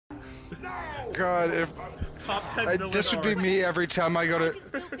God, if Top 10 villain this would be arcs. me every time I go to.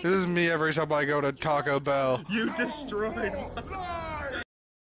 This is me every time I go to Taco Bell. You destroyed my...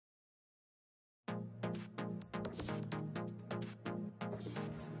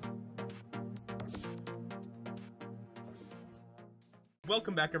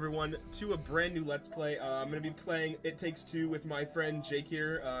 Welcome back, everyone, to a brand new Let's Play. I'm going to be playing It Takes Two with my friend Jake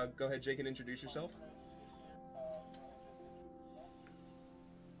here. Go ahead, Jake, and introduce yourself.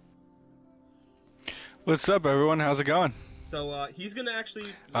 What's up, everyone? How's it going? So, he's going to actually...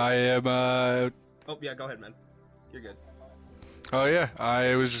 I am, Oh, yeah, go ahead, man. You're good. Oh, yeah.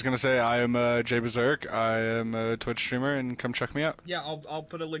 I was just gonna say, I am, Jbizerker. I am a Twitch streamer, and come check me out. Yeah, I'll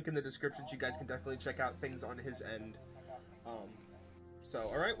put a link in the description so you guys can definitely check out things on his end. So,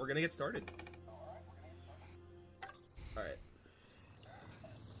 alright, we're gonna get started. Alright.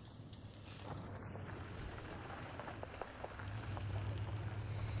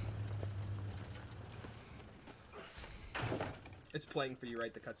 It's playing for you,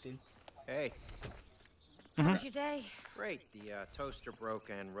 right, the cutscene? Hey. How was your day? Great. The toaster broke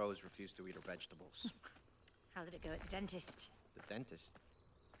and Rose refused to eat her vegetables. How did it go at the dentist? The dentist?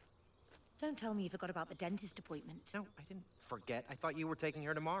 Don't tell me you forgot about the dentist appointment. No, I didn't forget. I thought you were taking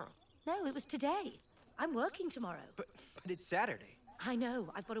her tomorrow. No, it was today. I'm working tomorrow. But it's Saturday. I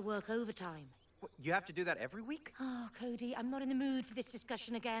know. I've got to work overtime. What, you have to do that every week? Oh, Cody, I'm not in the mood for this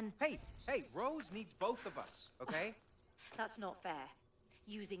discussion again. Hey, Rose needs both of us, okay? That's not fair.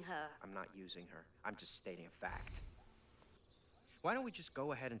 Using her. I'm not using her. I'm just stating a fact. Why don't we just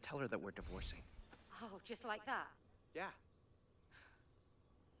go ahead and tell her that we're divorcing? Oh, just like that? Yeah.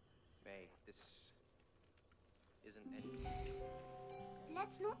 May, this isn't any...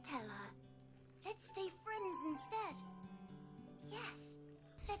 Let's not tell her. Let's stay friends instead. Yes,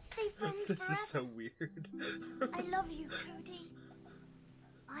 let's stay friends This forever. is so weird. I love you, Cody.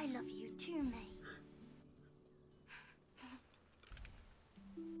 I love you too, May.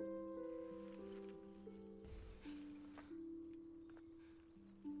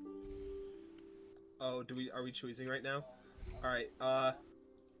 Oh, are we choosing right now? Alright,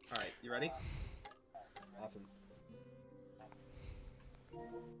 you ready? Awesome.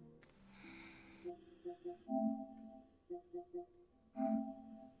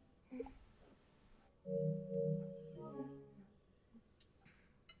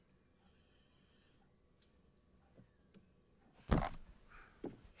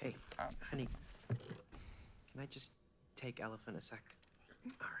 Hey, honey, can I just take Elephant a sec?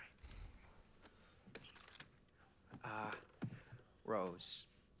 All right. Rose,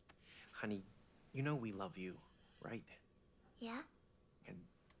 honey, you know we love you, right? Yeah? And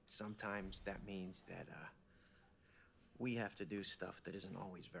sometimes that means that, we have to do stuff that isn't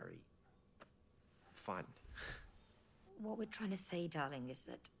always very fun. What we're trying to say, darling, is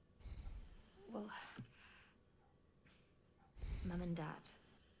that... Well... Mum and Dad...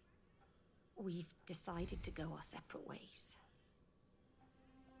 We've decided to go our separate ways.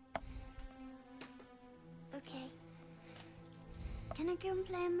 Okay. Can I go and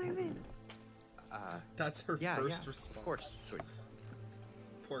play in my room? That's her Yeah, first yeah, response. of course. Sweet.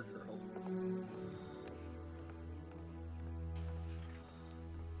 Poor girl.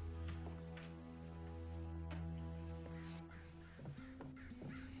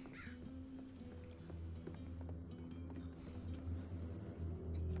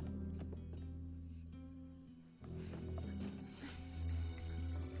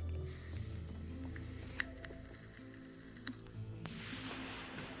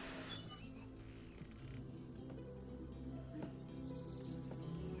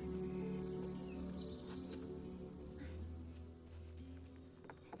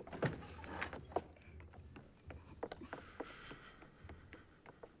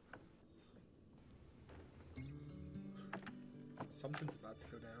 Something's about to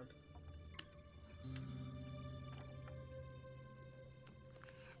go down.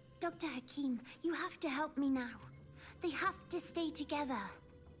 Dr. Hakim, you have to help me now. They have to stay together.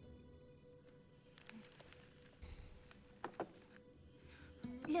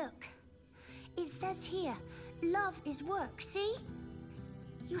 Look, it says here, love is work, see?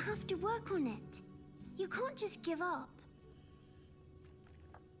 You have to work on it. You can't just give up.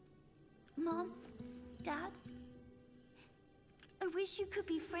 Mom, Dad, I wish you could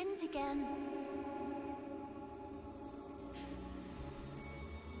be friends again.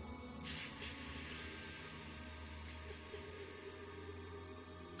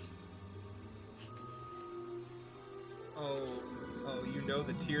 Oh, you know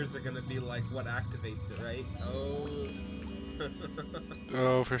the tears are gonna be like what activates it, right? Oh.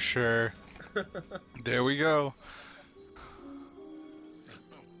 Oh, for sure. There we go.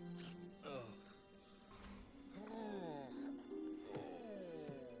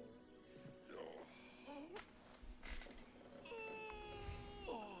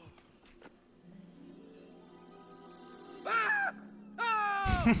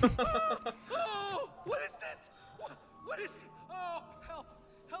 Oh, what is this? What is this? Oh, help!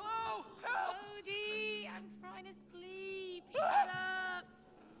 Hello! Help! Cody, I'm trying to sleep. Shut up.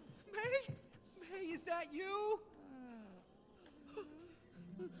 May? May, is that you?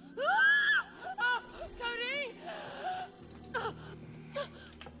 Cody!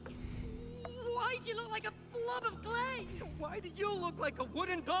 Why'd you look like a blob of clay? Why do you look like a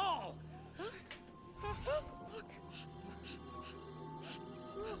wooden doll? Look.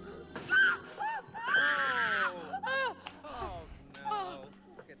 Oh no!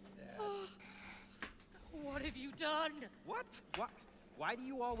 Look at that. What have you done? What? Why do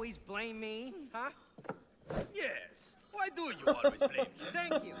you always blame me? Huh? Yes. Why do you always blame me?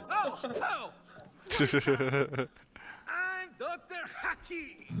 Thank you. Oh! I'm Dr.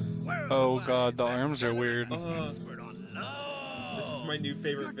 Hakim. Oh god, the arms are weird. Expert on love. This is my new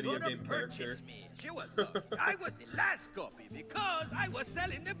favorite video game character. Purchased me. She was lovely. I was the last copy because I was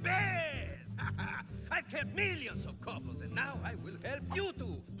selling the best. I've helped millions of couples, and now I will help you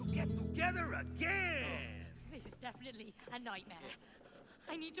two to get together again. This is definitely a nightmare.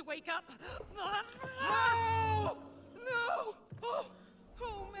 I need to wake up. No! No!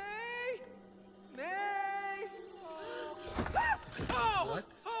 Oh, May! May! Oh! What?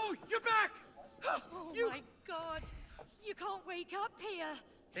 Oh, you're back! Oh my god. You can't wake up here.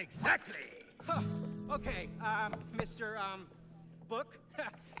 Exactly! Okay, Mr. Book.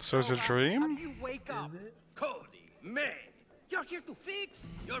 So it's a How dream? do you wake up? Is it? Cody, May, you're here to fix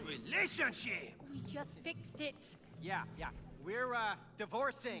your relationship. We just fixed it. Yeah. We're,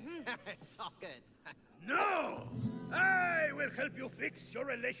 divorcing. It's all good. No! I will help you fix your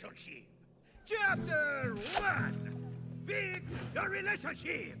relationship. Chapter 1. Fix your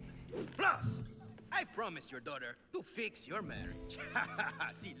relationship. Plus, I promised your daughter to fix your marriage.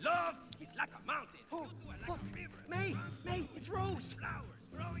 See, love is like a mountain. Oh, Like look. a river. May, it's Rose. Flowers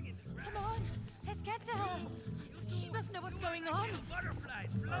growing in the grass. Come on, let's get to her. She must know what's going on. Little butterflies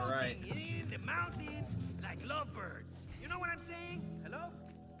floating Alright. in the mountains like lovebirds. You know what I'm saying? Hello?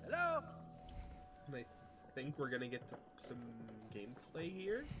 I think we're gonna get to some gameplay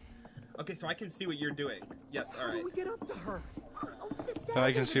here. Okay, so I can see what you're doing. Yes, alright. get up to her? Now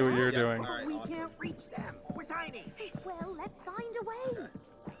I can see what you're doing. Alright, We awesome. can't reach them. We're tiny. Well, let's find a way.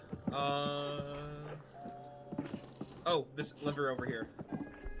 Oh, this lever over here.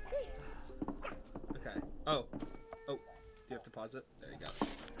 Okay. Oh. Do you have to pause it? There you go.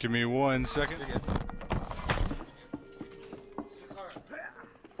 Give me 1 second. You're good.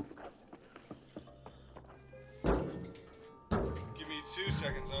 Give me 2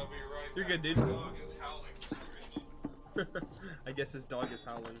 seconds, I'll be right You're good, dude. Dog is howling for some reason. I guess his dog is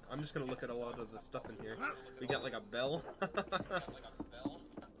howling. I'm just gonna look at a lot of the stuff in here. We got like a bell.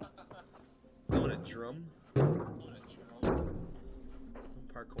 Oh, and a drum.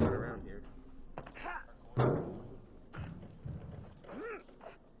 Parkour around here.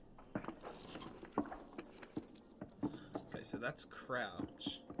 Okay, so that's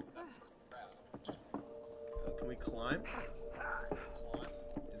crouch. Can we climb?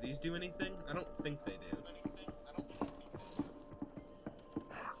 Do these do anything? I don't think they do.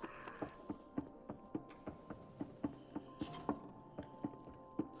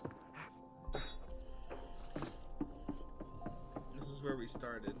 This is where we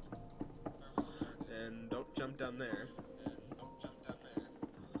started. And don't jump down there.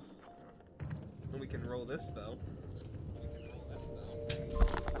 And we can roll this though.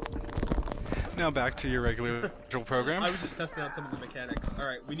 Now back to your regular program. I was just testing out some of the mechanics.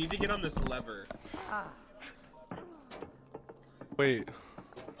 Alright, we need to get on this lever. Wait.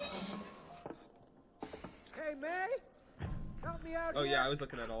 Hey, May, help me out Oh here. yeah, I was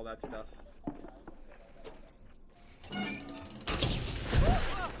looking at all that stuff.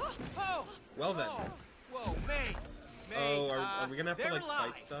 Oh, Well then. whoa, May. Oh, are we gonna have to they're like fight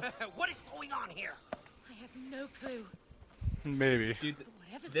alive. stuff? What is going on here? I have no clue. Maybe. Dude,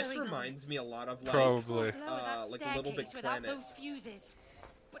 Whatever's this going reminds me a lot of like Probably. on. Lower that like a Little Big staircase without Planet. those fuses.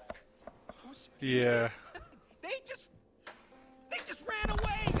 Those Yeah. fuses? They just ran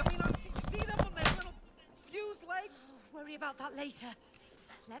away. I mean, did you see them on their little fuse legs? Worry about that later.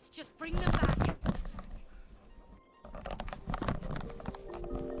 Let's just bring them back.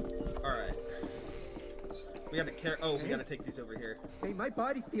 Alright. We gotta care. Oh, we gotta take these over here. Hey, my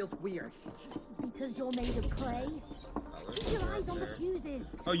body feels weird. Because you're made of clay. Oh, there's Keep your more eyes up on the there. fuses.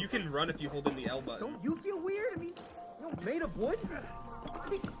 Oh, you can run if you hold in the L button. Don't you feel weird? I mean, made of wood? A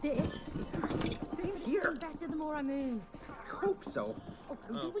bit stiff. Same here. Better the more I move. I hope so. Oh,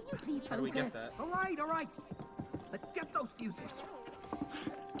 Cody, will you please How do we get focus? that? All right. Let's get those fuses.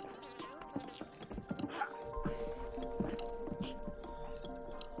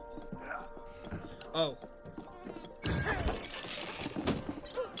 Oh.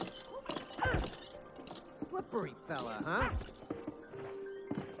 Slippery fella, huh?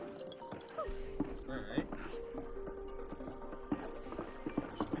 Alright.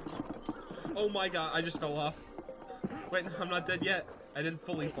 Oh my god, I just fell off. Wait, no, I'm not dead yet. I didn't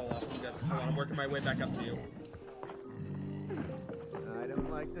fully fall off. I'm good. Hold on, I'm working my way back up to you. I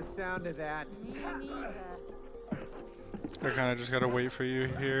don't like the sound of that. Me neither. I kind of just gotta wait for you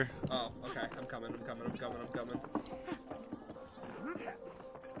here. Oh, okay. I'm coming.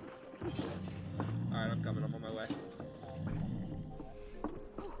 Alright, I'm coming. I'm on my way.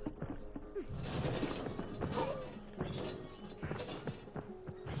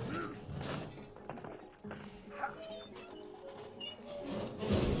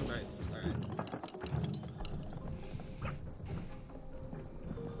 Oh, nice. Alright.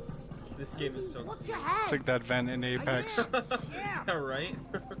 This game is so What's cool. your head? It's like that vent in Apex. Yeah, right?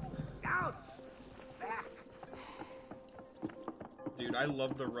 Ouch! Back! Dude, I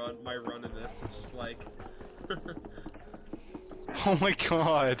love my run in this. It's just like... Oh my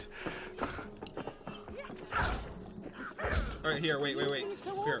god. Alright, here, wait. Here,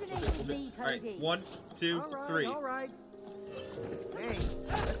 we'll do... Alright, 1, 2, 3. All right. Hey,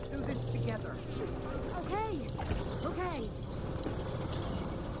 let's do this together. Okay.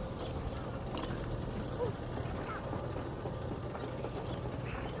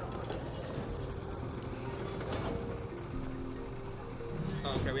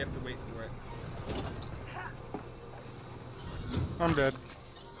 Oh, okay, we have to wait for it. I'm dead.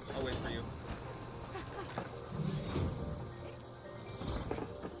 I'll wait for you.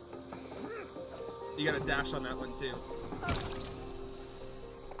 You gotta dash on that one too.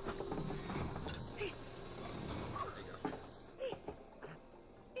 There you go.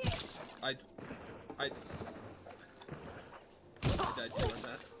 I died too on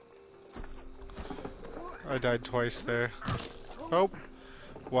that. I died twice there. Oh.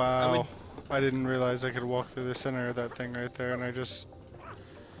 Wow. I didn't realize I could walk through the center of that thing right there, and I just...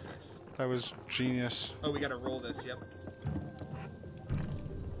 Nice. That was genius. Oh, we gotta roll this, yep.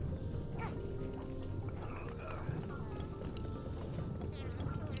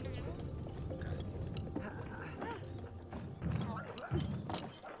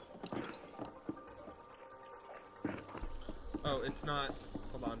 Oh, it's not...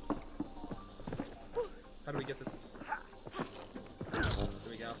 Hold on. How do we get this? There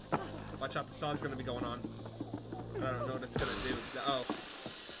we go. Watch out, the saw's gonna be going on. I don't know what it's gonna do. Oh.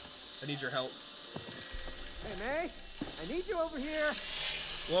 I need your help. Hey, May, I need you over here.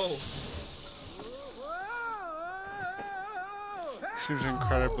 Whoa. Seems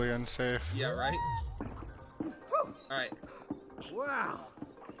incredibly unsafe. Yeah, right? Alright. Wow.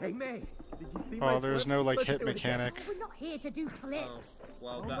 Hey, May, did you see Oh, my there's flip? no like Let's hit do it again. mechanic. We're not here to do flips. Oh.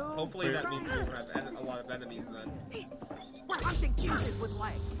 Well, that, hopefully that means we won't have a lot of enemies then. We're hunting fuses with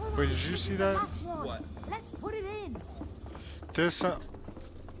legs. Wait, did you see that? Last one. What? Let's put it in. This,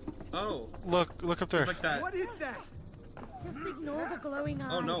 Oh. look up there. It's like that. What is that? Just ignore the glowing eye.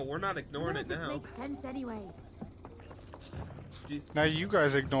 Oh no, we're not ignoring it None of now. this makes sense anyway. Now you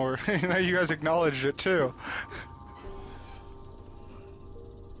guys ignore, now you guys acknowledged it too.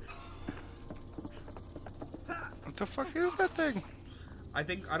 What the fuck is that thing? I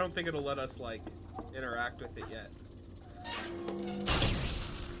don't think it'll let us like interact with it yet.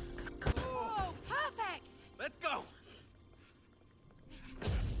 Oh, perfect. Let's go.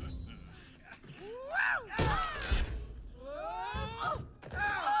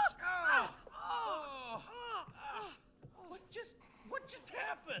 What just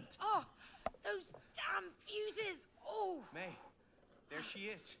happened? Oh, those damn fuses. Oh. May, there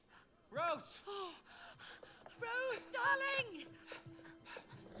she is. Rose. Oh. Rose, darling.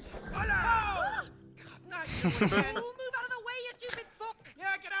 Hola! God, not you again. Oh, move out of the way, you stupid book.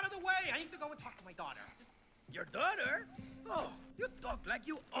 Yeah, get out of the way. I need to go and talk to my daughter. Your daughter? Oh, you talk like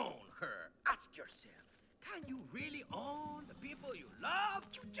you own her. Ask yourself, can you really own the people you love?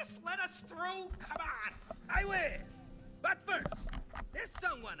 You just let us through? Come on. I will. But first, there's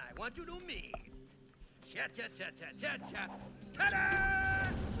someone I want you to meet. Cha-cha-cha-cha-cha-cha. Ta-da!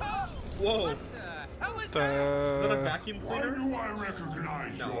 Oh, Whoa. what the hell is that? Is that a vacuum Why cleaner? do I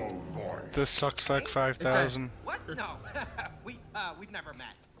recognize No. your voice? This sucks like 5,000. What? No, we've never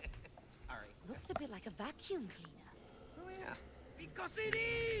met. Sorry. Looks a bit like a vacuum cleaner. Oh yeah. Because it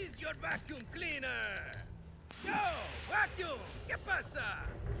is your vacuum cleaner. Yo, vacuum, ¿qué pasa?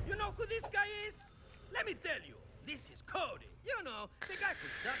 You know who this guy is? Let me tell you, this is Cody. You know, the guy who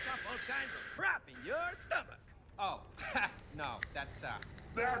sucked up all kinds of crap in your stomach. Oh, no, that's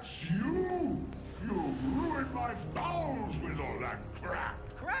That's you! You ruined my bowels with all that crap!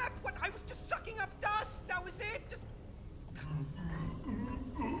 crap. What? I was just sucking up dust. That was it. Just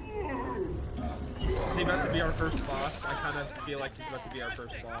Is he meant to be our first boss? I kind of feel like he's meant to be our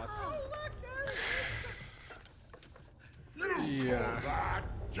first boss. Yeah.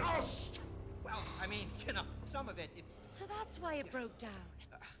 Just. well, I mean, you know, some of it's. So that's why it broke down.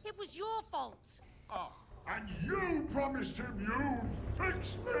 It was your fault. Oh, And you promised him you'd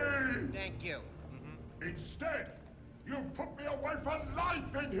fix me. thank you. Instead, you put me away for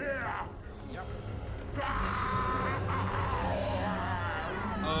life in here. Yep.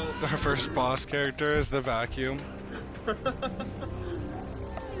 Oh, Our first boss character is the vacuum.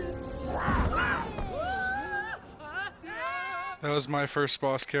 That was my first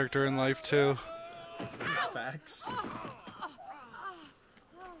boss character in life too. facts.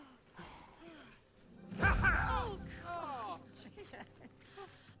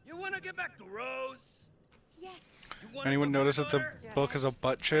 You wanna get back to Rose? Yes. You wanna Anyone go notice to that the her? book has a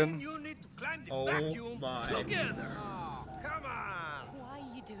butt Then chin? you need to climb the Oh vacuum my. together. Oh, come on. Why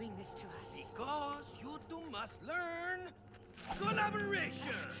are you doing this to us? Because you two must learn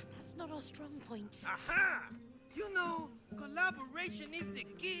collaboration. That's not our strong point. Aha! You know, collaboration is the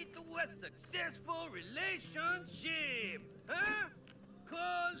key to a successful relationship. Huh?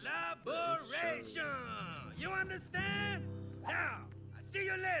 Collaboration. You understand? Now, I'll see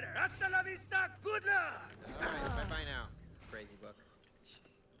you later. Hasta la vista. Good luck. Alright, bye-bye now. Crazy book.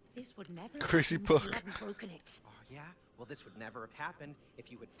 This would never Crazy happen if book. you hadn't broken it. Oh, yeah? Well, this would never have happened if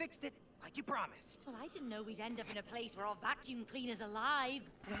you had fixed it like you promised. Well, I didn't know we'd end up in a place where our vacuum cleaner's alive.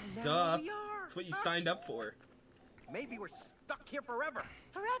 Well, now Duh. we are. That's what you signed up for. Maybe we're stuck here forever.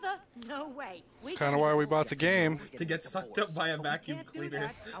 Forever? No way. We Kind of why we bought the game. To get sucked up by a But we vacuum can't do cleaner.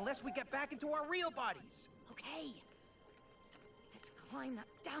 that unless we get back into our real bodies. Okay. Let's climb that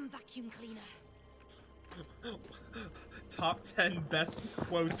damn vacuum cleaner. Top 10 best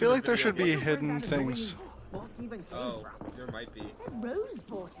quotes. I feel in like a there video should be game. hidden things. Book even came Oh, from. there might be. Rose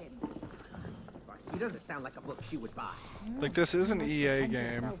bought him. But he doesn't sound like a book she would buy. Like this is an EA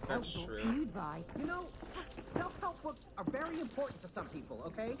game. That's true. You'd buy. You know, self-help books are very important to some people,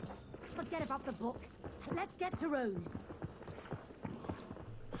 okay? Forget about the book. Let's get to Rose.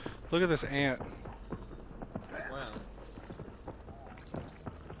 Look at this ant. Wow.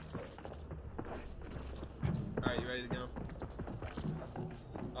 Alright, you ready to go?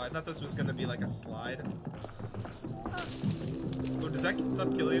 Oh, I thought this was gonna be like a slide. Oh, does that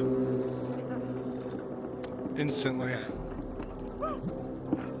stuff kill you? Instantly. Okay.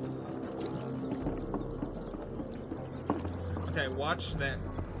 Okay, watch that.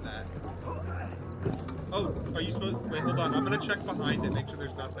 Oh, are you supposed? Wait, hold on. I'm gonna check behind it, make sure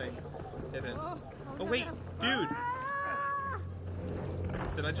there's nothing hidden. Oh wait, dude.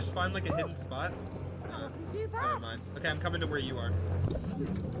 Did I just find like a hidden spot? No. Too Never bad. mind. Okay, I'm coming to where you are.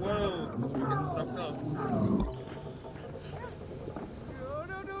 Whoa, we're getting sucked up.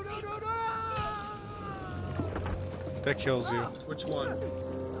 That kills you. Which one?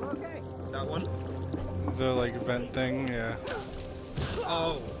 Okay. That one? The like vent thing, yeah.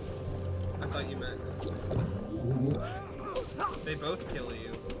 Oh, I thought you meant. They both kill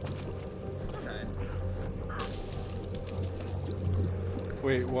you. Okay.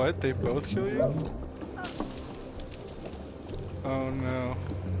 Wait, what? They both kill you? Oh no.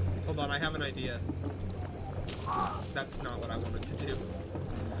 Hold on, I have an idea. That's not what I wanted to do.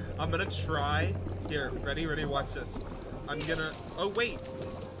 I'm gonna try. Here, ready, watch this. I'm gonna. Oh, wait!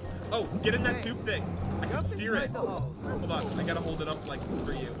 Oh, get in that tube thing! I can steer it! Hold on, I gotta hold it up like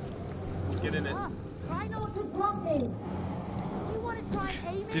for you. Get in it. Try not to drop him. You want to try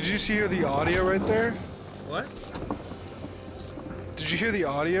aiming? Did you hear the audio right there? What? Did you hear the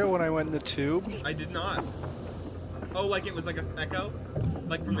audio when I went in the tube? I did not. Oh, like it was like an echo?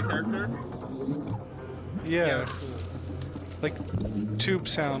 Like from the character? Yeah, that's cool. like tube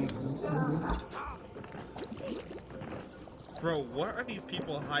sound. Bro, what are these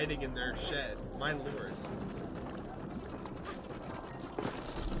people hiding in their shed? My lord.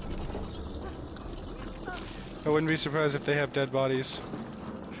 I wouldn't be surprised if they have dead bodies.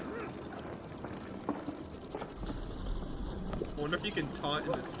 I wonder if you can taunt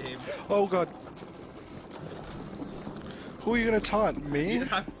in this game. Oh god. Who are you gonna taunt? Me?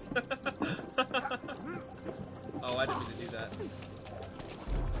 Yeah, oh, I didn't mean to do that.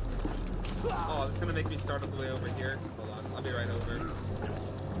 Oh, it's gonna make me start all the way over here. Hold on, I'll be right over.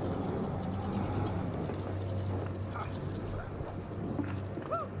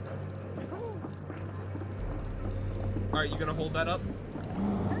 Alright, you gonna hold that up?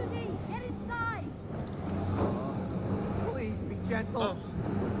 Cody, get inside. Please be gentle. Oh.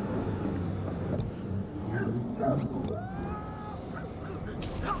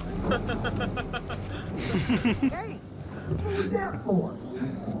 Hey, what was that for?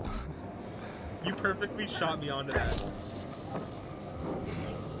 You perfectly shot me onto that.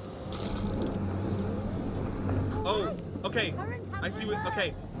 Oh, okay. I see what.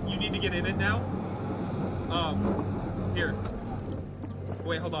 Okay, you need to get in it now. Here.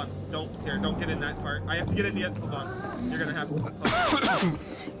 Wait, hold on. Don't get in that part. I have to get in the other. Hold on. You're gonna have to.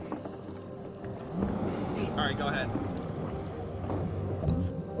 All right, go ahead.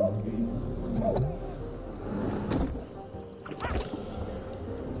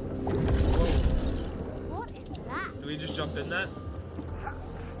 What is that? Do we just jump in that?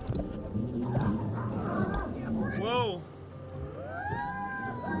 Whoa!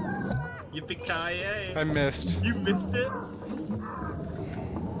 Yippee-ki-yay! I missed. You missed it?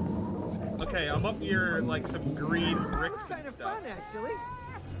 Okay, I'm up near like some green bricks Kind and of stuff. fun, actually.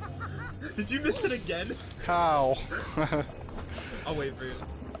 Did you miss it again? How? I'll wait for you.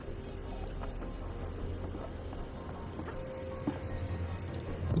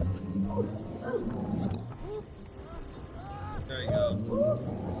 There you go.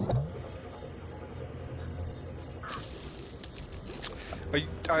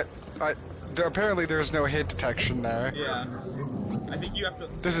 Apparently there's no hit detection there. Yeah. I think you have to.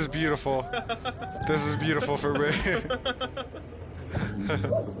 This is beautiful. This is beautiful for me.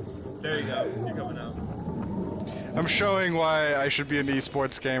 There you go. You're coming out. I'm showing why I should be an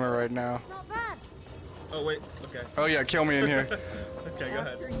esports gamer right now. Not bad. Oh wait. Okay. Oh yeah, kill me in here. Okay, go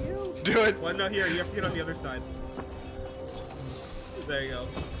ahead. After you. Do it. Well, no, here. You have to get on the other side. There you go.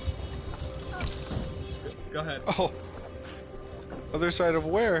 Go ahead. Oh. Other side of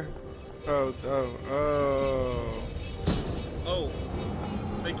where? Oh. Oh.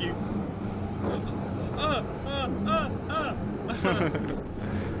 Thank you.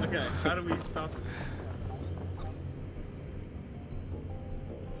 Okay, how do we stop it?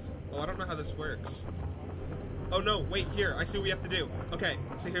 Oh, I don't know how this works. Oh no, wait, here, I see what we have to do. Okay,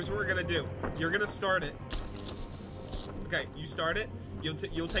 so here's what we're gonna do. You're gonna start it. Okay, you start it.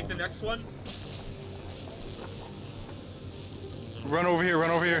 You'll take the next one. Run over here, run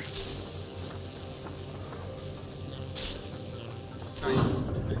over here. Nice.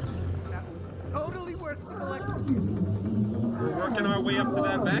 That was totally worth some electrocution. We're working our way up to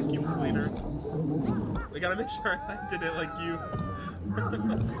that vacuum cleaner. We gotta make sure I landed it like you.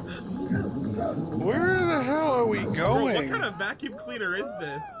 Where the hell are we Bro, going? what kind of vacuum cleaner is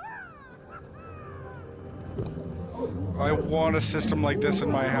this? I want a system like this in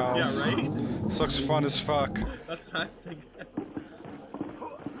my house. Yeah, right? This looks fun as fuck. That's what I think.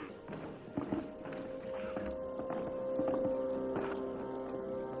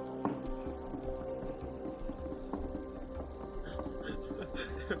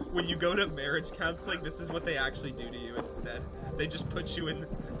 When you go to marriage counseling, this is what they actually do to you instead. They just put you in,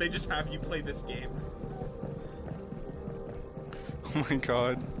 they just have you play this game. Oh my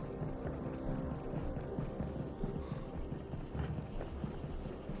god.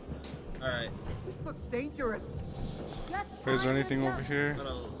 Alright, This looks dangerous. Is there anything over here? I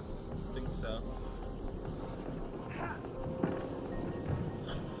don't think so.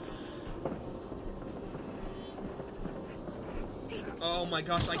 Oh my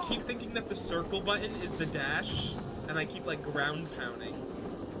gosh, I keep thinking that the circle button is the dash, and I keep like ground pounding.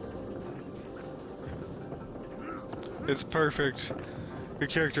 It's perfect. Your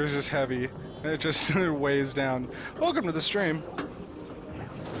character is just heavy. And it just weighs down. Welcome to the stream.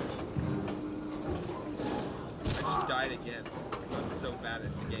 I just died again, because I'm so bad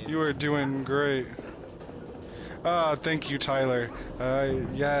at the game. You are doing great. Thank you, Tyler.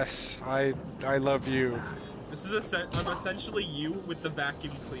 Yes, I love you. This is I'm essentially you with the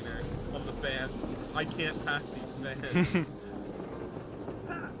vacuum cleaner on the fans. I can't pass these fans.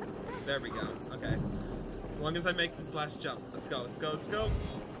 There we go. Okay. As long as I make this last jump. Let's go, let's go, let's go.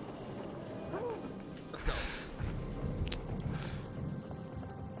 Let's go.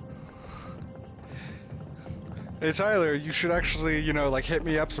 Hey Tyler, you should actually, you know, like hit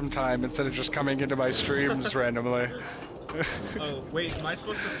me up sometime instead of just coming into my streams randomly. Oh, wait, am I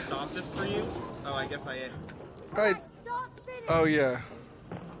supposed to stop this for you? Oh, I guess I am. Oh yeah.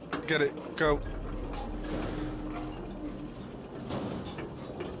 Get it. Go.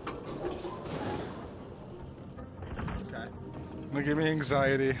 Okay. Look at me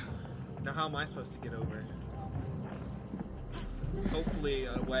anxiety. Now how am I supposed to get over? Hopefully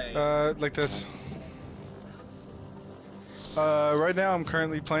away. Like this. Right now I'm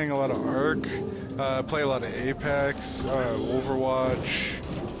currently playing a lot of Ark, play a lot of Apex, Overwatch,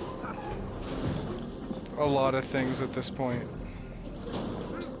 a lot of things at this point.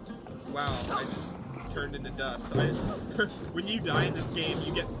 Wow, I just turned into dust. When you die in this game,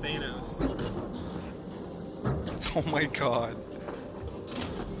 you get Thanos. Oh my god.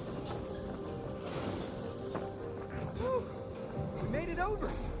 Whew. We made it over.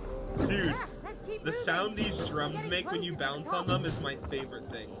 Dude, Let's keep the moving. sound these drums Getting make when you closer to the bounce on top. them is my favorite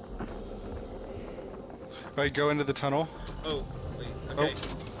thing. Alright, go into the tunnel. Oh, wait, okay.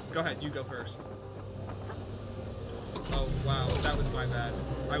 Go ahead, you go first. Oh, wow, that was my bad.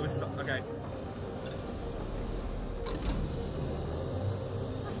 I was, okay.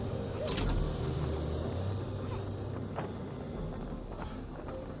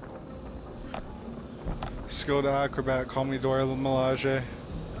 Skilled acrobat, call me Dora the Milaje.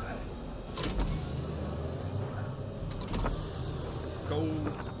 Let's go.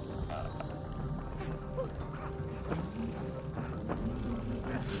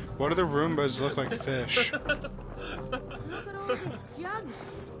 Why do the Roombas look like fish? Look at all this junk.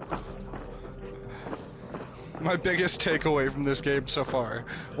 My biggest takeaway from this game so far.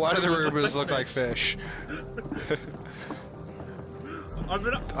 Why do the Roombas look like fish?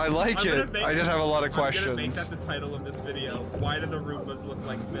 I like it. I just have a lot of questions. I'm gonna make that the title of this video. Why do the Roombas look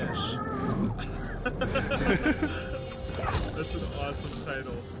like fish? That's an awesome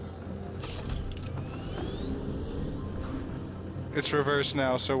title. It's reversed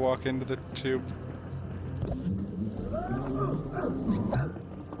now, so walk into the tube.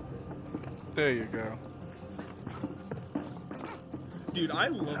 There you go. Dude, I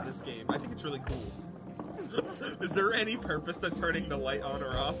love this game. I think it's really cool. Is there any purpose to turning the light on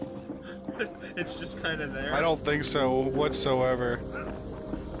or off? It's just kind of there. I don't think so whatsoever.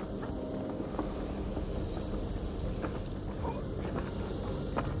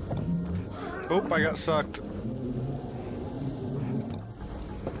 Oh, I got sucked.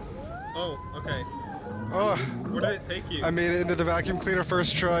 Oh, okay. Oh, Where did it take you? I made it into the vacuum cleaner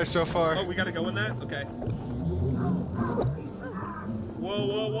first try so far. Oh, we gotta go in that? Okay. Whoa,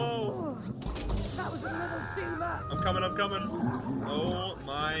 whoa, whoa! That was a little too much. I'm coming, I'm coming. Oh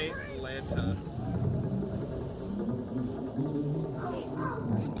my Lanta.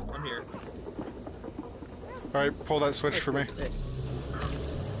 I'm here. Alright, pull that switch for me.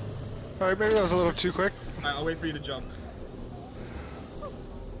 Alright, maybe that was a little too quick. Alright, I'll wait for you to jump.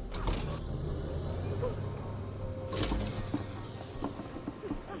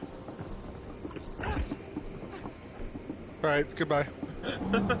 Alright, goodbye.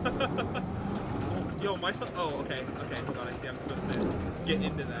 Yo, am I supposed? Oh, okay, okay. Hold on. I see. I'm supposed to get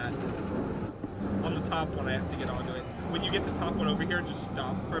into that. On the top one, I have to get onto it. When you get the top one over here, just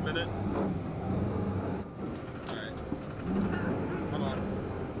stop for a minute. All right. I'm on.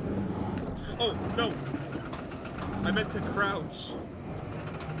 Oh no! I meant to crouch.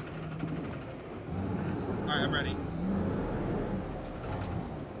 All right, I'm ready.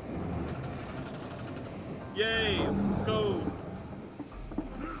 Yay! Let's go.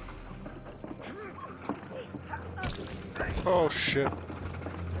 Oh shit.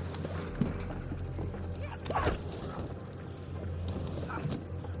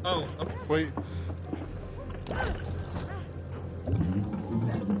 Oh, okay. Wait.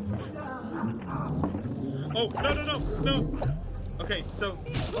 Oh, no, no, no, no! Okay, so,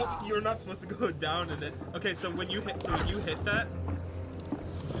 oh, you're not supposed to go down in it. Okay, so when you hit that,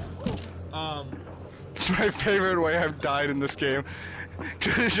 It's my favorite way I've died in this game.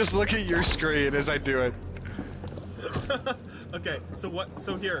 Just look at your screen as I do it. okay, so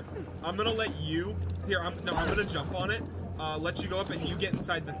here, I'm gonna let you, I'm gonna jump on it, let you go up and you get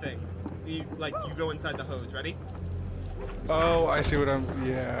inside the thing. You go inside the hose, ready? Oh, I see what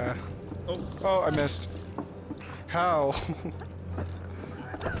yeah. Oh, I missed. How?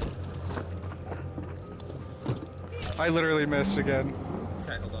 I literally missed again.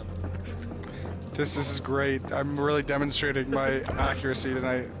 Okay, hold on. This is great. I'm really demonstrating my accuracy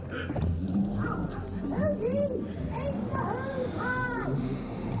tonight.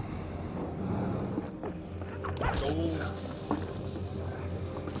 Oh.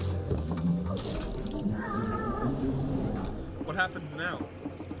 What happens now?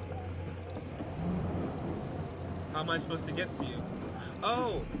 How am I supposed to get to you?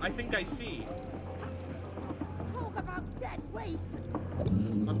 Oh, I think I see. Talk about dead weight.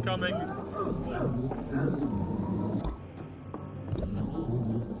 I'm coming.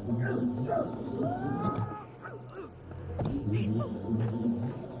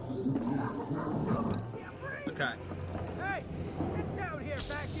 Okay. Hey, get down here,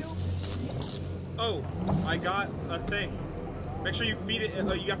 vacuum. Oh, I got a thing. Make sure you feed it.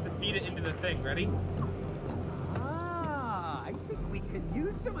 Oh, you have to feed it into the thing. Ready? Ah, I think we can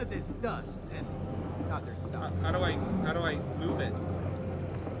use some of this dust and other stuff. How do I move it?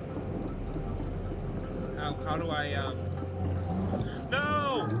 How do I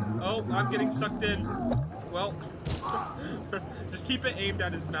No! Oh, I'm getting sucked in. well, just keep it aimed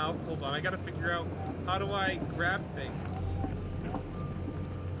at his mouth. Hold on, I gotta figure out how do I grab things.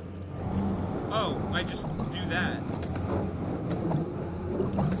 Oh, I just do that.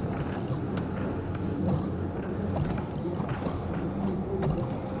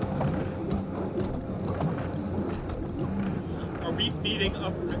 Are we feeding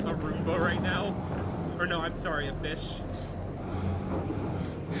a Roomba right now? Or no, I'm sorry, a fish.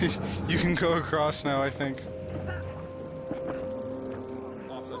 You can go across now, I think.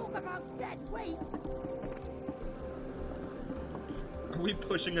 Awesome. Talk about dead weight. Are we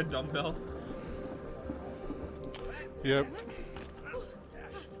pushing a dumbbell? Yep.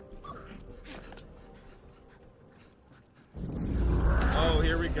 Oh,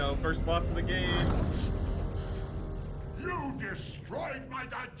 here we go. First boss of the game. You destroyed my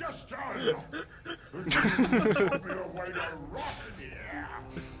digestion! Put me away to rot in here!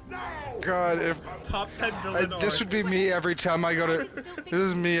 No! God, if Top 10 villain this would be me every time I go to. This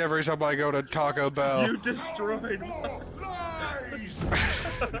is me every time I go to Taco Bell. You destroyed Oh, lies! She's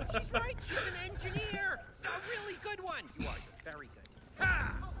right, she's an engineer. A really good one. You are, you're very good.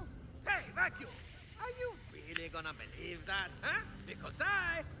 Ha! Hey, Vacuum! Are you really gonna believe that, huh? Because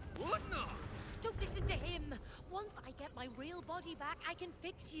I would not. Don't listen to him. Once I get my real body back, I can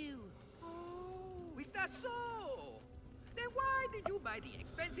fix you. Oh, is that so? Then why did you buy the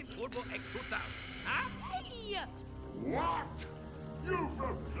expensive Turbo X2000, huh? Hey! What? You've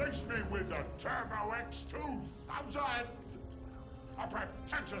replaced me with the Turbo X2000! A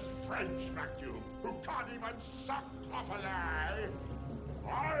pretentious French vacuum who can't even suck properly!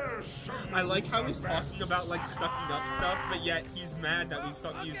 I like how he's talking about like sucking up stuff, but yet he's mad that we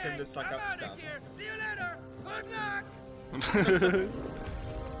used him to suck up stuff. Here. See you later. Good luck.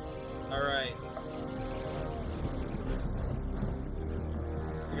 Alright.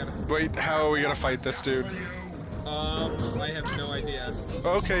 Wait, how are we gonna fight this dude? I have no idea.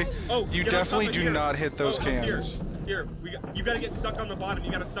 Okay. Oh, you get on top definitely of do here. not hit those cans. Here, you gotta get stuck on the bottom.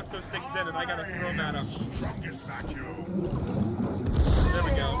 You gotta suck those things in, and I gotta throw them at him. Strongest vacuum! There we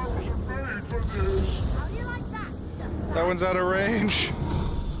I go. wasn't made for this! How do you like that? That one's out of range.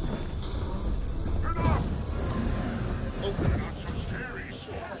 Enough! Oh, You're not so scary,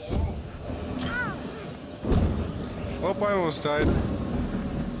 Swallow! Oh, I almost died.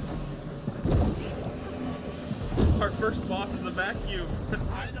 our first boss is a vacuum.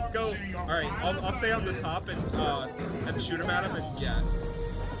 Let's go. All right, I'll stay on the top and shoot him at him, and yeah.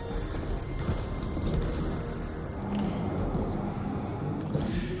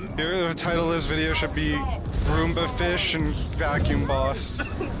 Here, the title of this video should be Roomba Fish and Vacuum Boss.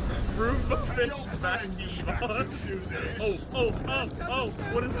 Roomba Fish Vacuum Boss. Oh,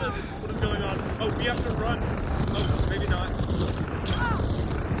 what is this? What is going on? Oh, we have to run. Oh, maybe not.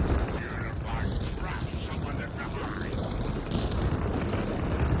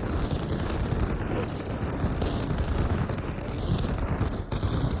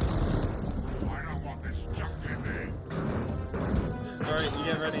 I don't want this junk in me. Alright, you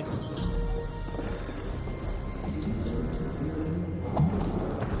get ready.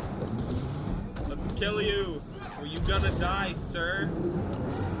 Let's kill you. Or you gonna die, sir.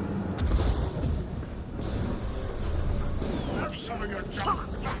 Have some of your junk.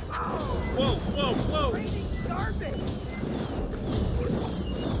 Whoa, whoa, whoa!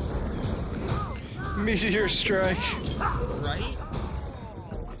 Meteor strike. Right?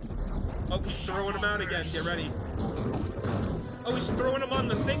 Oh, he's throwing him out again. Get ready. Oh, he's throwing him on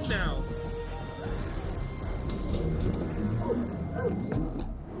the thing now.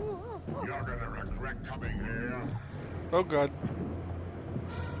 You're gonna regret coming here. Oh god.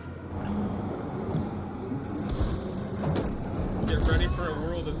 Get ready for a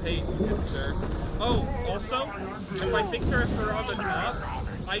world of hate, good sir. Oh, also, if I think if they're on the top,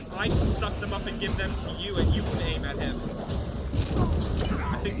 I can suck them up and give them to you, and you can aim at him.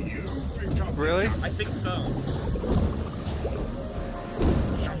 I think. Really? I think so.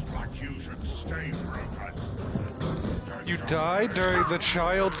 Just like you should stay broken. You died during the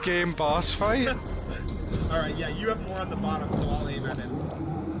Child's Game boss fight? Alright, yeah, you have more on the bottom, so I'll aim at him.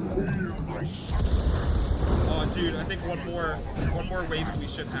 Feel my suck. Oh, dude, I think one more wave and we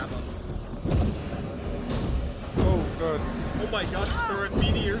should have him. Oh god. Oh my gosh, he's throwing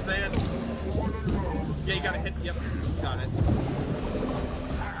meteors and... Yeah, you gotta hit... Yep, got it.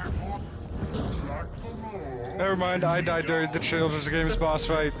 Never mind, I died during the Children's Games boss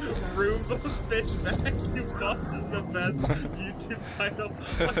fight. Roomba Fish Vacuum Boss is the best YouTube title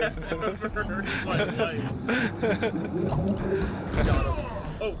I have ever heard in my life. Got him.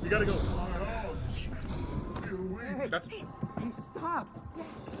 Oh, we gotta go. Hey, That's... He stopped. Yeah.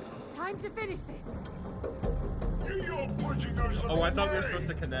 Time to finish this. You're pushing us Oh, I thought we were supposed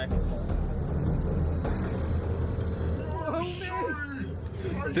to connect.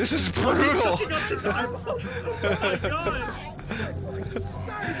 This is brutal. Oh my god!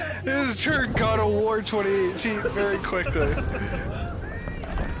 This turned God of War 2018 very quickly.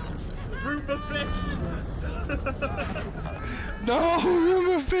 Roomba fish! No,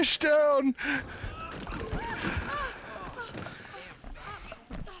 Roomba fish down.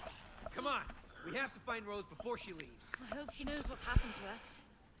 Come on. We have to find Rose before she leaves. I hope she knows what's happened to us.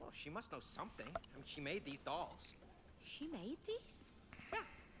 Well, she must know something. I mean, she made these dolls. She made these? Yeah.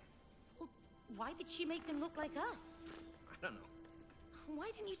 Well, why did she make them look like us? I don't know.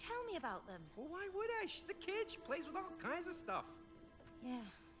 Why didn't you tell me about them? Well, why would I? She's a kid. She plays with all kinds of stuff. Yeah,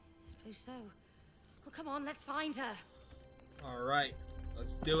 I suppose so. Well, come on, let's find her. Alright,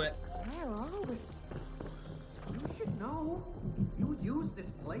 let's do it. Where are we? You should know. You use this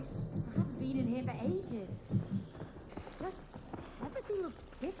place. I haven't been in here for ages. Just everything looks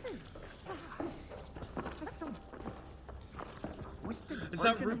different. It's like some twisted Is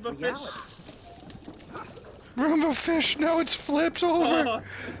that version of Roomba fish? reality. Roomba fish, now it's flipped over.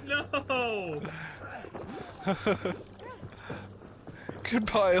 Oh, no!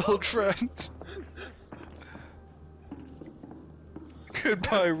 Goodbye, old friend.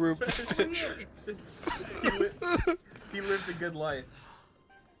 Goodbye, Roomba fish. He lived a good life.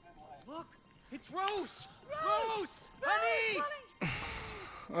 Look, it's Rose. Rose, honey.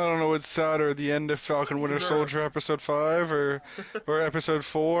 I don't know what's sadder, the end of Falcon Winter Soldier episode 5 or episode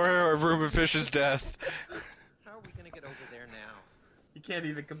 4 or Roomba Fish's death. How are we gonna get over there now? You can't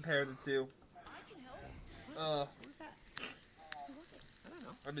even compare the two. I can help. Who's that? Who was it? I don't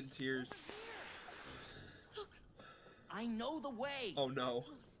know. I'm in tears. I know the way. Oh no.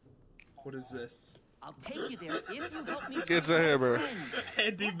 What is this? I'll take you there if you help me. It's a hammer.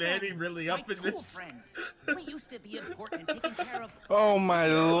 Andy Manny really up in cool this. friends. We used to be important and taken care of. Oh my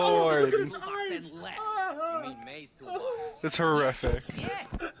lord. Been left. You mean May's toolbox? It's horrific. Yes,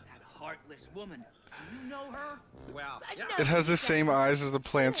 that heartless woman. Do you know her? Well, yeah. It has the same eyes as the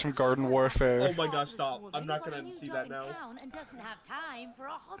plants from Garden Warfare. Oh my gosh, stop. I'm not gonna see that now. And doesn't have time for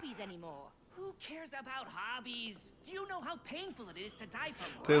our hobbies anymore. Who cares about hobbies? Do you know how painful it is to die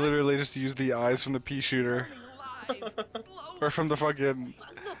from They literally just use the eyes from the pea shooter. alive? Or from the fucking...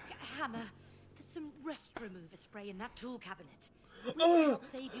 Look, Hammer, there's some rust remover spray in that tool cabinet. We Oh, may not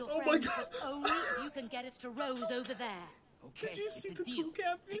save your oh my friends, God. but only if you can get us to Rose over there. Okay, Did you it's see a the deal. tool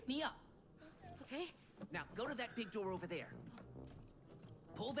cabinet? Pick me up. Okay? Now go to that big door over there.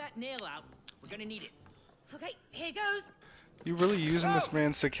 Pull that nail out. We're gonna need it. Okay, here goes. You really using this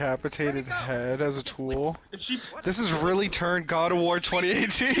man's decapitated head as a tool? And she... This has really turned God of War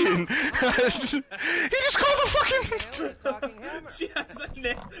 2018. He just called the fucking... Talking hammer. She has a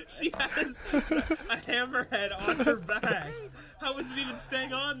hammerhead on her back. How is it even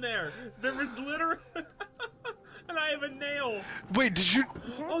staying on there? There was literally... And I have a nail. Wait, did you...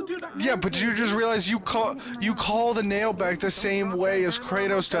 Oh, dude. Yeah, but did you just realize you call the nail back the same way as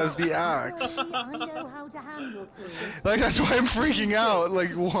Kratos does the axe? I know how to handle tools. Like, that's why I'm freaking out. Like,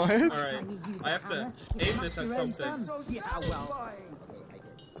 what? Alright, I have to aim this at something. So Yeah, well.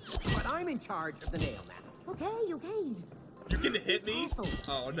 But I'm in charge of the nail now. Okay, okay. You can hit me?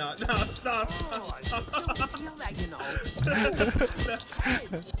 Oh, no, stop. Don't feel that, you know.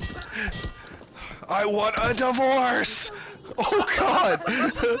 I want a divorce! Oh god!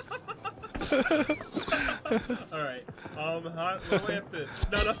 Alright, what do we have to...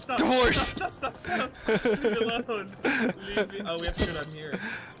 No, stop! Divorce! Stop! Leave me alone! Leave me... Oh, we have to go down here.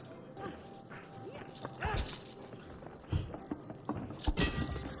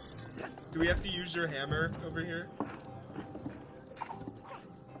 Do we have to use your hammer over here?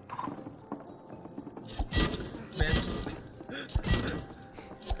 Man,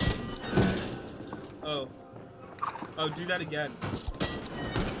 Oh, do that again.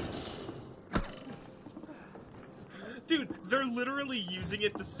 Dude, they're literally using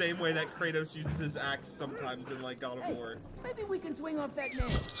it the same way that Kratos uses his axe sometimes in, like, God of War. Maybe we can swing off that nail.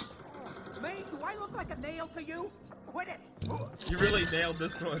 May, do I look like a nail to you? Quit it! You really nailed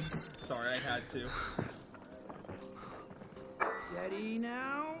this one. Sorry, I had to. Steady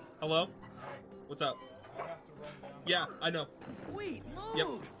now. Hello? What's up? Yeah, I know. Sweet moves! Yep.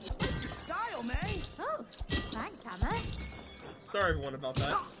 What's your style, May? Oh, thanks, Hammer. Sorry, everyone, about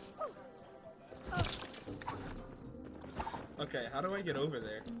that. Okay, how do I get over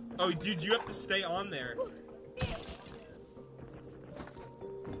there? Oh, dude, you have to stay on there.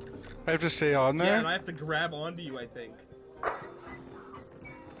 I have to stay on Yeah, there? and I have to grab onto you, I think.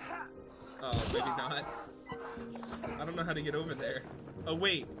 Oh, maybe not. I don't know how to get over there. Oh,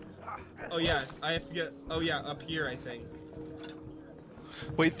 wait. Oh, yeah. I have to get... Oh, yeah. Up here, I think.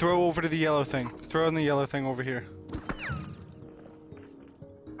 Wait, throw over to the yellow thing. Throw in the yellow thing over here.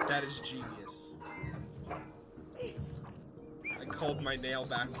 That is genius. I called my nail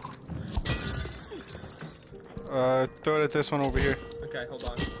back. Throw it at this one over here. Okay, hold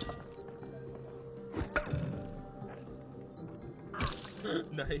on.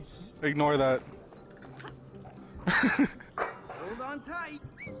 Nice. Ignore that. Hold on tight.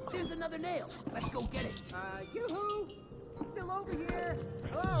 There's another nail. Let's go get it. Yoo-hoo! Still over here.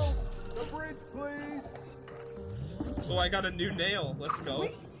 Hello? The bridge, please. Oh, I got a new nail. Let's go.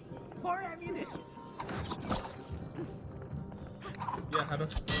 Sweet. More ammunition. Yeah, how do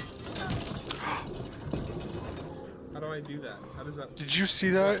I do that? How does that... Did you see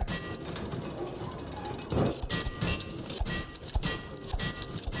that?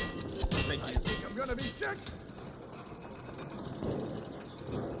 Thank you. I'm gonna be sick.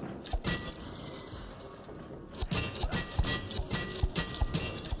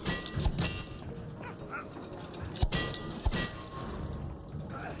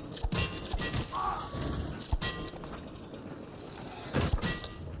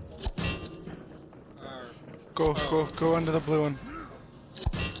 Go under the blue one.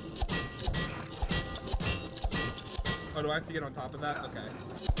 Oh, do I have to get on top of that? Okay.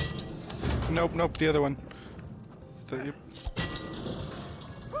 Nope, the other one.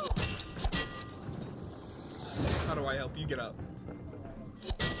 How do I help you get up?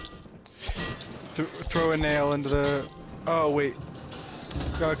 Throw a nail into the... Oh, wait.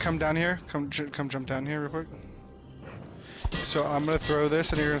 Come down here. Come jump down here real quick. So I'm gonna throw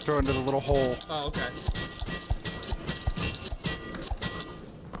this and you're gonna throw it into the little hole. Oh, okay.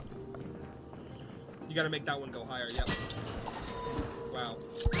 You gotta make that one go higher, yep. Wow.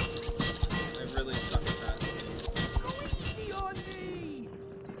 I really suck at that. Go easy on me.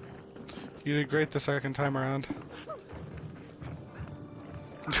 You did great the second time around.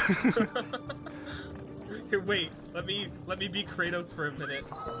 Here, wait. Let me be Kratos for a minute.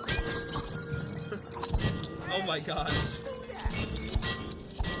 Oh my gosh.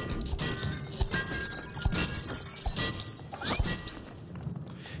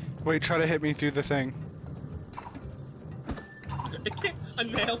 Wait, try to hit me through the thing. A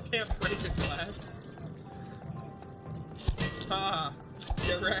nail can't break a glass. Ah,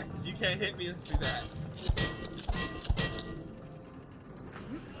 get wrecked. You can't hit me through that.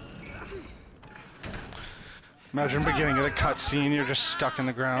 Imagine beginning of the cutscene, you're just stuck in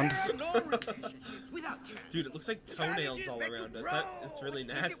the ground. Dude, it looks like toenails all around us. It's really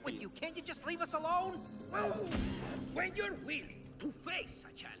nasty. You can't you just leave us alone? Well, when you're willing to face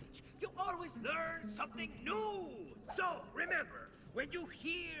a challenge, you always learn something new. So remember, when you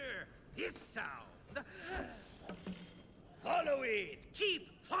hear this sound, follow it. Keep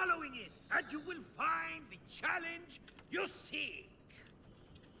following it, and you will find the challenge you seek.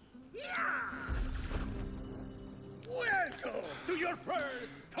 Yeah. Welcome to your first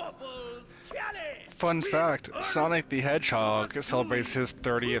couples challenge! Fun fact, Sonic the Hedgehog celebrates his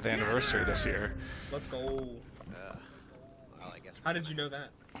 30th anniversary this year. Let's go. Well, I guess. How did you know that?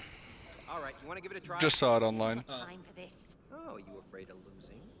 Alright, you want to give it a try? Just saw it online. Time for this. Oh, you afraid of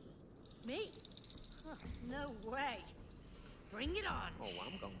losing? Me? Huh, no way. Bring it on. Oh,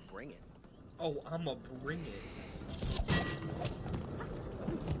 I'm gonna bring it. Oh, I'ma bring it.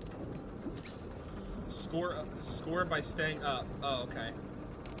 Score by staying up. Oh, okay.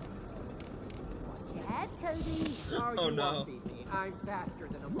 Cody. Oh, you no. won't beat me. I'm faster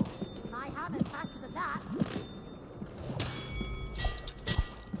than a bull. My hammer's faster than that.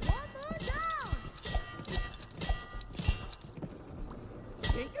 One more down.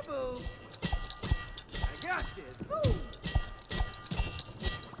 Peekaboo. I got this. Boom.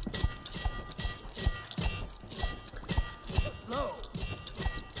 Too slow.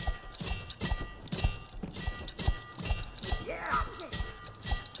 Yeah.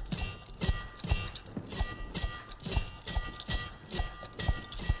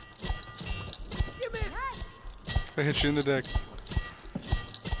 You missed. I hit you in the dick.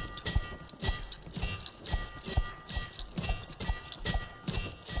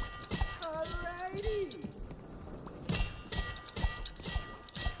 Alrighty.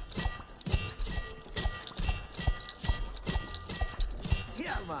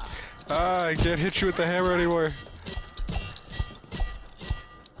 Come on. Ah, I can't hit you with the hammer anymore.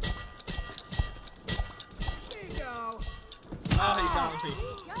 There you go. Ah, he got me.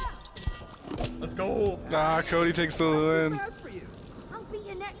 Let's go. Ah, Cody takes the win. Fast for you. I'll beat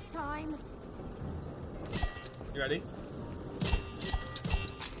you next time. You ready?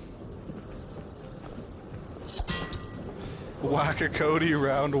 Whack a Cody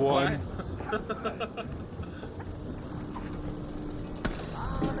round one.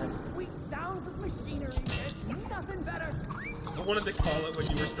 Ah, the sweet sounds of machinery. There's nothing better. I wanted to call it when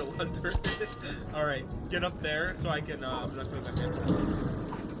you were still under it. Alright, get up there so I can, I'm not going to hammer.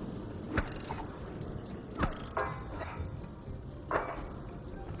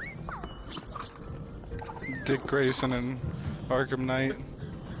 Dick Grayson and Arkham Knight.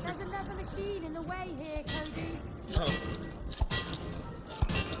 There's another machine in the way here, Cody. Oh.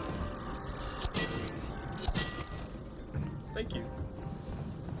 Thank you.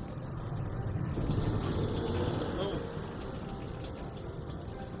 Oh.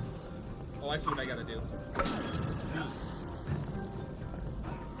 Oh, I see what I gotta do.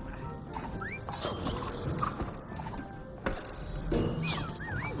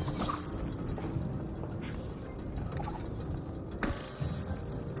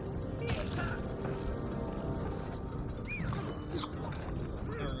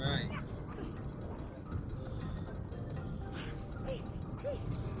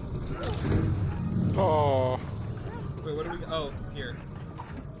 Oh. Wait, what do we? Oh, here.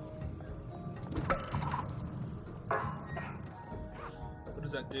 What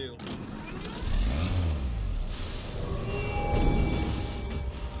does that do?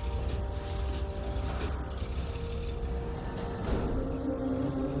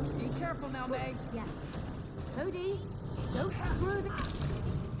 Be careful now, May. Yeah. Cody, don't screw the...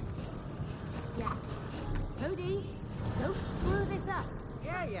 Yeah. Cody, don't screw this up.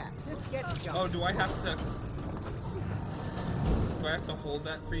 Yeah. Just get going. Oh, do I have to? Do I have to hold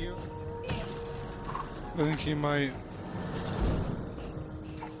that for you? I think he might.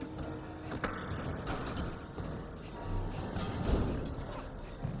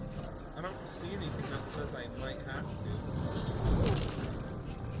 I don't see anything that says I might have to.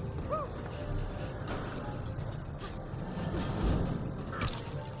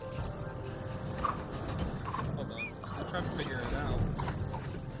 Hold on. I'm trying to figure it out.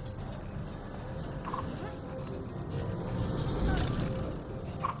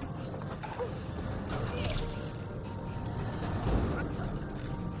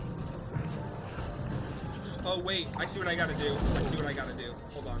 Oh wait, I see what I gotta do. I see what I gotta do.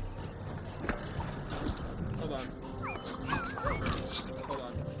 Hold on. Hold on. Hold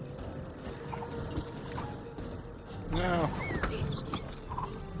on. No.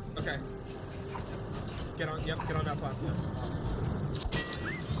 Okay. Get on, yep, get on that platform. Awesome.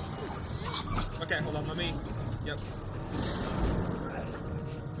 Okay, hold on, let me, yep.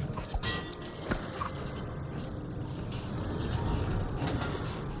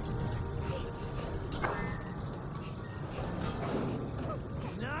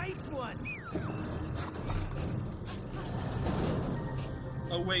 Nice one.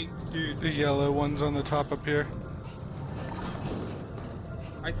 Oh wait, dude. The yellow one's on the top up here.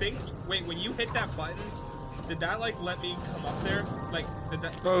 I think, wait, when you hit that button, did that like let me come up there? Like, did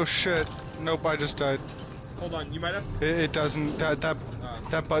that? Oh shit. Nope, I just died. Hold on, you might have to... It doesn't, that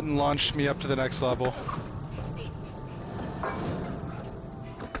button launched me up to the next level.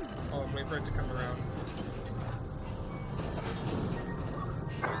 Oh, I'm waiting for it to come around.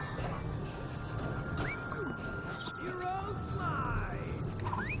 Nice. Hero slide.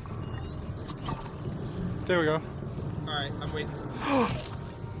 There we go. Alright, I'm waiting.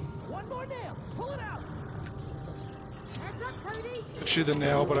 One more nail. Pull it out. Heads up, Cody. Hit you the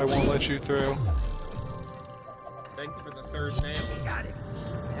nail, but I won't let you through. Thanks for the third nail. Got it.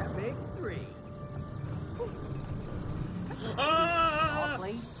 That makes 3. Ah! All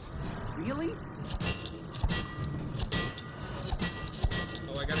plates? Really?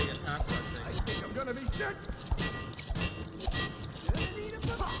 Oh, I gotta get past that I thing. think I'm gonna be sick. Gonna need a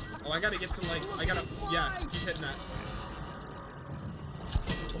pop. Oh, I gotta get to like, yeah, keep hitting that.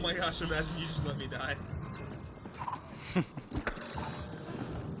 Oh my gosh, imagine you just let me die.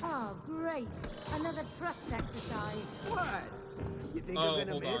 Oh, great. Another trust exercise. What? You think Oh, I'm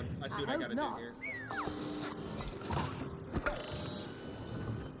gonna hold miss? on. I see what I hope gotta not. do here.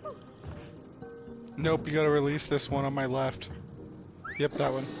 Nope, you gotta release this one on my left. Yep,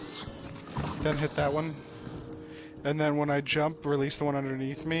 that one. Then hit that one. And then when I jump, release the one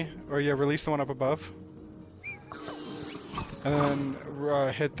underneath me. Or yeah, release the one up above. And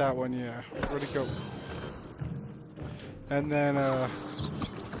then hit that one, yeah. Where'd it go? And then,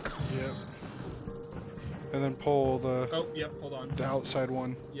 yep. And then pull the Oh, yep, hold on. the outside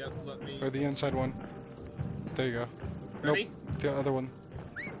one. Yep, let me... Or the inside one. There you go. Ready? Nope, the other one.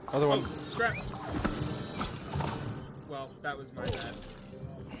 Other one. Oh, crap. Well, that was my bad.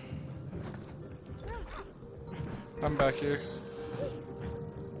 I'm back here.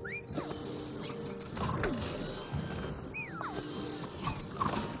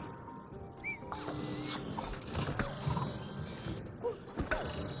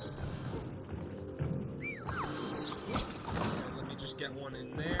 get one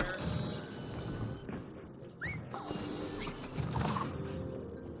in there.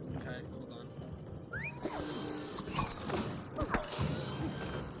 Okay, hold on.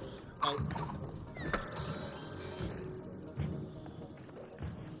 Oh.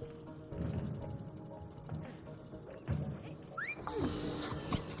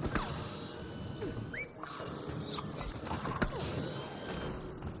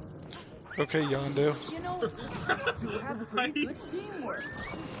 Okay, Yondu. You know, you two have pretty good teamwork.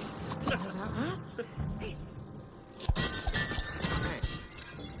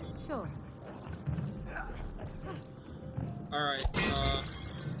 Sure. Alright,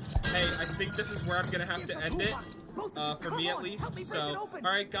 hey, I think this is where I'm gonna have to end it, for me at least, so,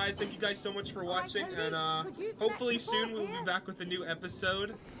 alright guys, thank you guys so much for watching, and, hopefully soon we'll be back with a new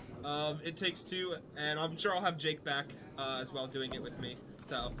episode of It Takes Two, and I'm sure I'll have Jake back, as well, doing it with me,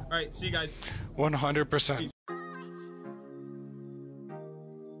 so, alright, see you guys. 100%. Peace.